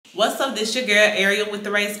What's up, this your girl Ariel with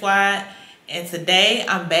the R.A.C.E Squad, and today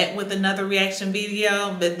I'm back with another reaction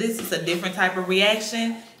video, but this is a different type of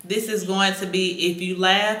reaction. This is going to be if you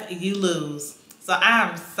laugh, you lose. So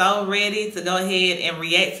I'm so ready to go ahead and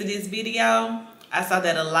react to this video. I saw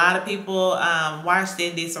that a lot of people watched it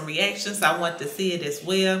and did some reactions, so I want to see it as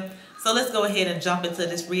well. So let's go ahead and jump into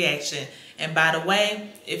this reaction. And by the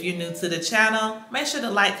way, if you're new to the channel, make sure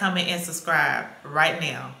to like, comment, and subscribe right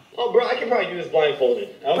now. Oh, bro, I can probably do this blindfolded.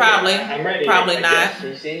 Okay. Probably. I'm ready. Probably not. Can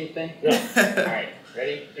you see anything? No. Alright,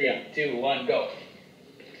 ready? 3, 2, 1, go.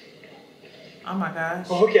 Oh my gosh.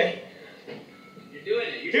 Okay. You're doing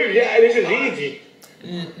it. Dude, yeah, this is easy.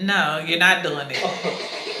 No, you're not doing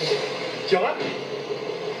it. John?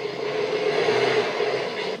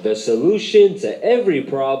 The solution to every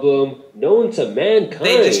problem known to mankind.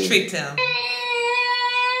 They just tricked him.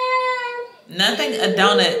 Nothing a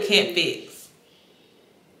donut can't fix.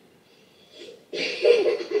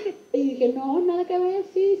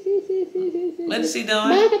 What is she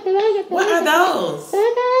doing? What are those?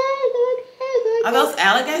 Are those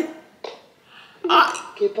alligators?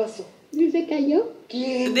 ¿Qué pasó?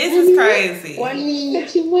 This is crazy.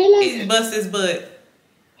 He bust his butt.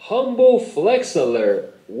 Humble flex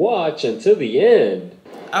alert. Watch until the end.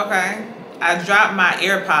 Okay. I dropped my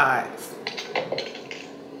AirPods.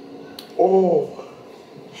 Oh.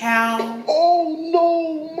 How? Oh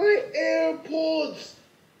no, my AirPods.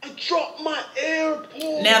 I dropped my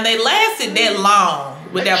AirPods. Now they lasted that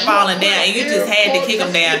long without falling down, and you just had to kick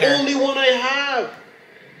them down there. That's the only one I have.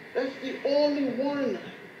 That's the only one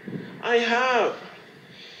I have.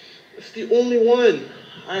 That's the only one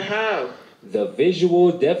I have. The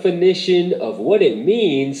visual definition of what it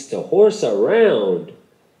means to horse around.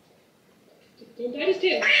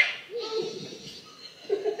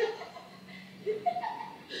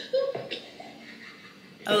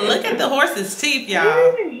 Look at the horse's teeth, y'all.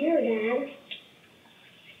 I'm even here, Dad.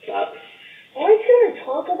 All I'm going to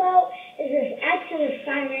talk about is this accident's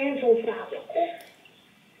financial problem.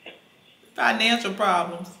 Financial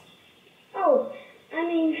problems. Oh, I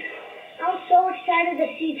mean, I'm so excited to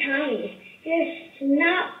see Tommy. He's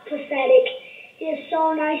not pathetic. He is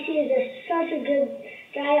so nice. He is such a good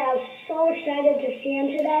guy. I was so excited to see him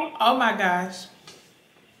today. Oh my gosh.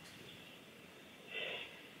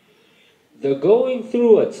 The going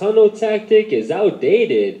through a tunnel tactic is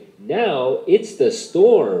outdated. Now it's the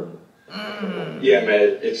storm. Yeah,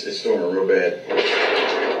 man, it's storming real bad.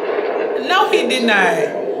 No, he did not.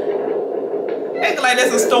 Act like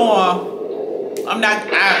that's a storm. I'm not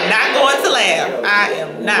going to laugh. I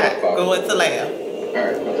am not going to laugh.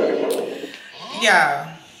 Alright, okay.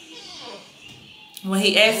 Yeah. When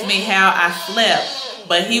he asked me how I slept,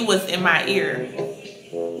 but he was in my ear.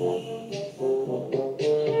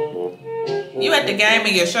 You at the game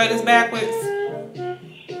and your shirt is backwards?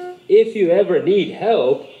 If you ever need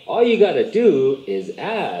help, all you gotta do is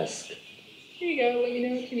ask. Here you go. Let me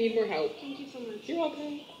know if you need more help. Thank you so much. You're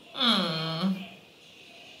welcome. Help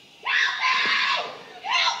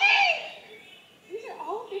me! These are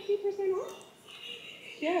all 50% off.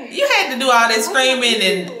 Yeah. You had to do all that screaming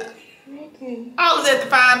and all of that to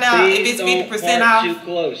find out if it's 50% off. Too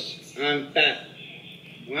close. I'm fat.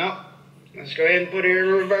 Well, let's go ahead and put it in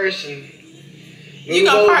reverse and You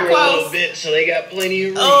gonna park a close? little bit so they got plenty of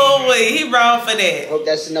room. Oh wait, he wrong for that. Hope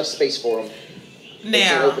that's enough space for them. They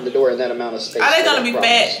Now, can open the door in that amount of space. are they gonna be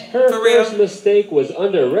fat Her for real? first mistake was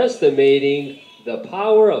underestimating the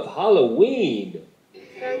power of Halloween.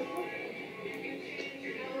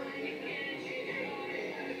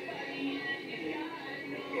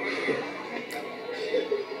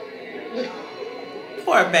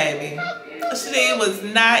 Poor baby. She was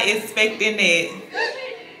not expecting it.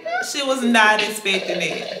 She was not expecting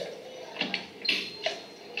it.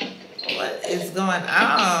 What is going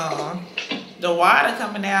on? The water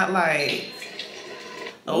coming out like...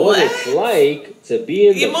 What it's like to be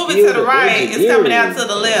in the You moving field to the of right, it's coming out engineering.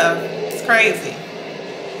 to the left. It's crazy.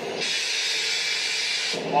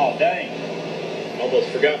 Oh, dang. Almost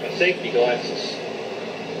forgot my safety glasses.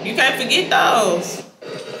 You can't forget those.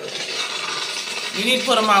 You need to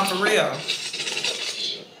put them on for real.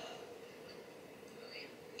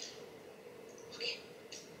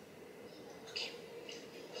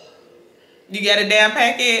 You got a damn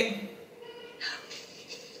packet?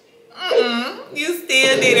 You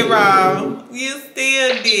still did it wrong. You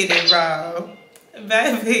still did it wrong.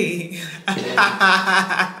 Baby.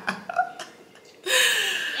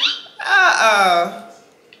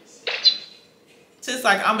 Just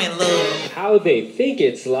like I'm in love. How they think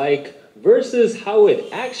it's like versus how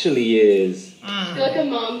it actually is. I feel like a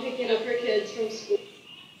mom picking up her kids from school.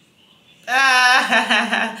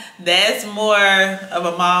 That's more of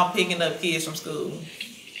a mom picking up kids from school.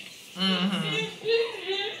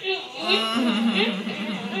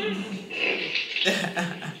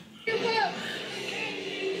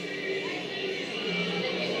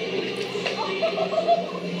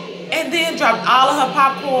 And then dropped all of her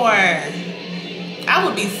popcorn. I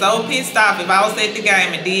would be so pissed off if I was at the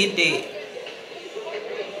game and did that.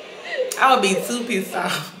 I would be too pissed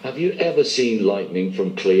off. Have you ever seen lightning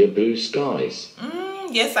from clear blue skies?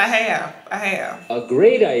 Yes, I have. I have. A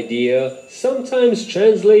great idea sometimes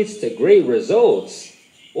translates to great results.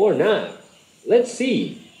 Or not. Let's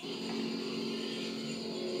see.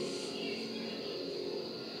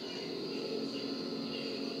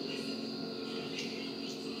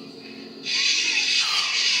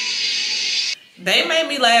 They made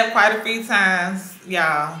me laugh quite a few times,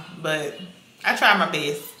 y'all, but I try my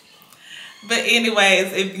best. But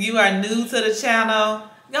anyways, if you are new to the channel,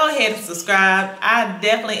 go ahead and subscribe. I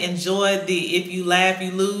definitely enjoyed the If You Laugh,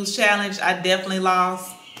 You Lose challenge. I definitely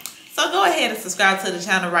lost. So go ahead and subscribe to the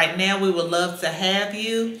channel right now. We would love to have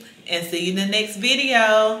you. And see you in the next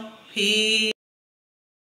video. Peace.